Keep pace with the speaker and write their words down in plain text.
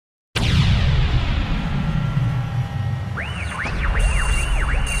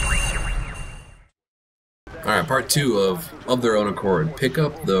Alright, part 2 of their own accord. Pick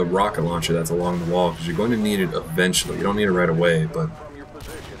up the rocket launcher that's along the wall, because you're going to need it eventually. You don't need it right away, but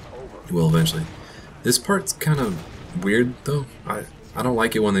you will eventually. This part's kind of weird, though. I don't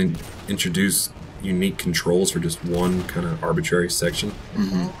like it when they introduce unique controls for just one kind of arbitrary section.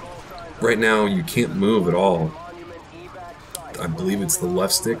 Right now, you can't move at all. I believe it's the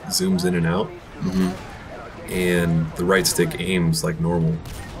left stick zooms in and out, and the right stick aims like normal.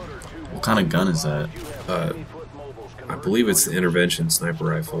 What kind of gun is that? I believe it's the intervention sniper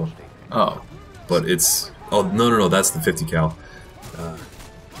rifle. Oh. But it's... Oh, no, that's the 50 cal.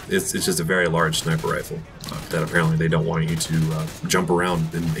 It's just a very large sniper rifle that apparently they don't want you to jump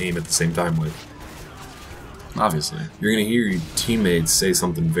around and aim at the same time with. Obviously. You're going to hear your teammates say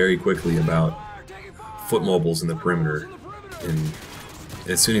something very quickly about foot mobiles in the perimeter. And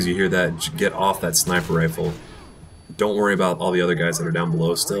as soon as you hear that, get off that sniper rifle. Don't worry about all the other guys that are down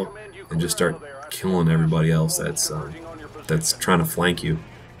below still, and just start killing everybody else that's trying to flank you.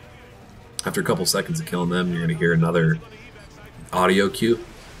 After a couple seconds of killing them, you're going to hear another audio cue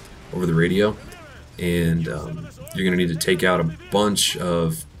over the radio, and you're going to need to take out a bunch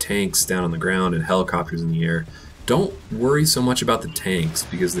of tanks down on the ground and helicopters in the air. Don't worry so much about the tanks,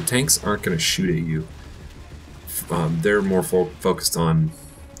 because the tanks aren't going to shoot at you. They're more focused on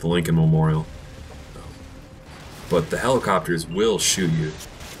the Lincoln Memorial. But the helicopters will shoot you.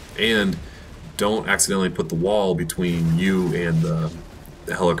 And don't accidentally put the wall between you and the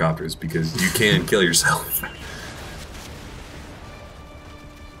helicopters, because you can kill yourself.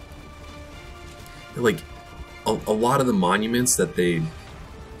 Like, a lot of the monuments that they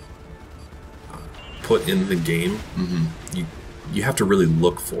put in the game, you have to really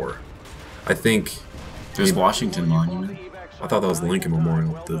look for. I think... There's Washington Monument. I thought that was the Lincoln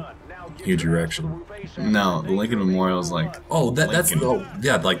Memorial, the huge erection. No, the Lincoln Memorial is like... Oh, that's... Oh,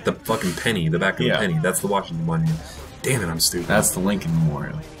 yeah, like the fucking penny, the back of the penny. That's the Washington Monument. Damn it, I'm stupid. That's the Lincoln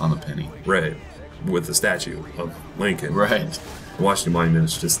Memorial on the penny. Right. With the statue of Lincoln. Right. The Washington Monument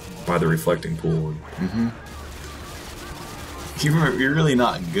is just by the reflecting pool. You're really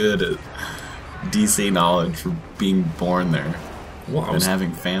not good at DC knowledge for being born there. Well, and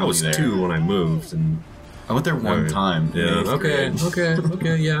having family I was there. 2 when I moved, and... I went there one time. Yeah, okay,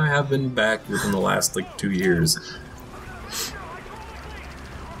 yeah, I have been back within the last, like, 2 years.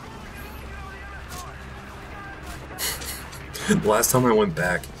 The last time I went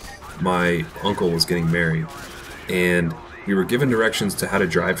back, my uncle was getting married, and we were given directions to how to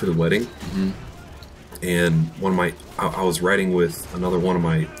drive to the wedding. And I was riding with another one of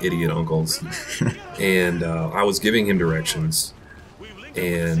my idiot uncles, and I was giving him directions,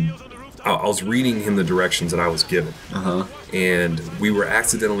 and I was reading him the directions that I was given. And we were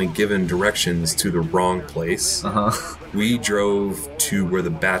accidentally given directions to the wrong place. We drove to where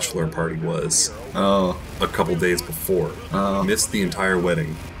the bachelor party was a couple days before. Missed the entire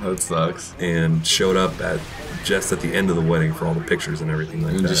wedding. That sucks. And showed up just at the end of the wedding for all the pictures and everything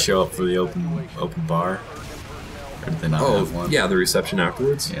like that. And just show up for the open bar? Or did they not have one? Yeah, the reception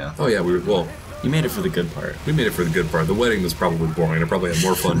afterwards. Yeah. Oh yeah, well... You made it for the good part. We made it for the good part. The wedding was probably boring. I probably had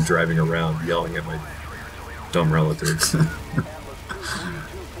more fun driving around yelling at my dumb relatives.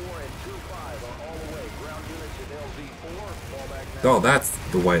 Oh, that's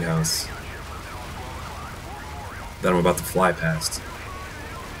the White House that I'm about to fly past.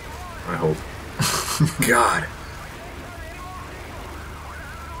 I hope. God.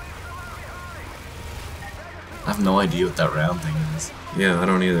 I have no idea what that round thing is. Yeah, I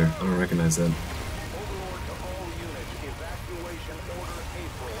don't either. I don't recognize that.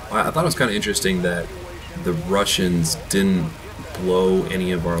 I thought it was kind of interesting that the Russians didn't blow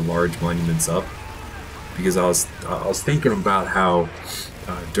any of our large monuments up, because I was thinking about how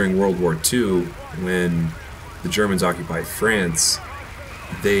during World War II, when the Germans occupied France,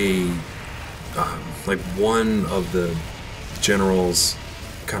 they like one of the generals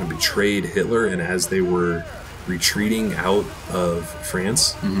kind of betrayed Hitler, and as they were retreating out of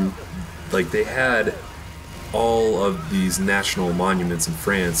France, like they had all of these national monuments in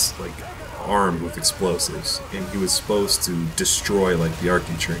France like armed with explosives, and he was supposed to destroy like the Arc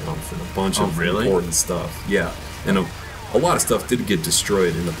de Triomphe and a bunch of important stuff. Yeah, and a lot of stuff did get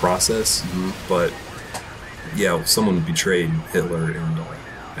destroyed in the process, but yeah, someone betrayed Hitler, and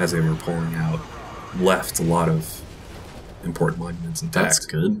as they were pulling out, left a lot of important monuments intact. That's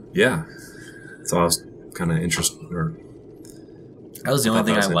good. Yeah, so I was kind of interested. That was the only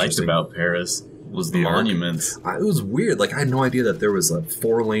thing I liked about Paris. Was the monuments. It was weird. Like, I had no idea that there was a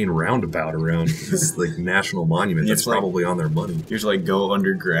 4-lane roundabout around this like national monument. That's probably on their money. You just like go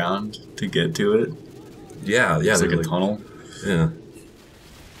underground to get to it. Yeah, yeah. It's like a tunnel. Yeah.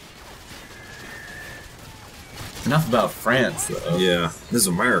 Enough about France, though. Yeah, this is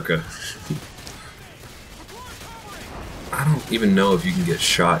America. I don't even know if you can get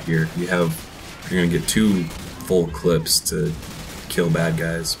shot here. You're gonna get 2 full clips to kill bad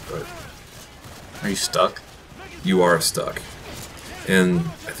guys, but Are you stuck? you are stuck. And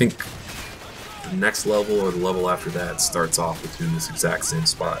I think the next level or the level after that starts off with you in this exact same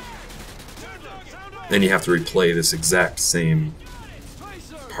spot. Then you have to replay this exact same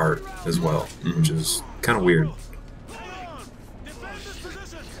part as well, which is kind of weird.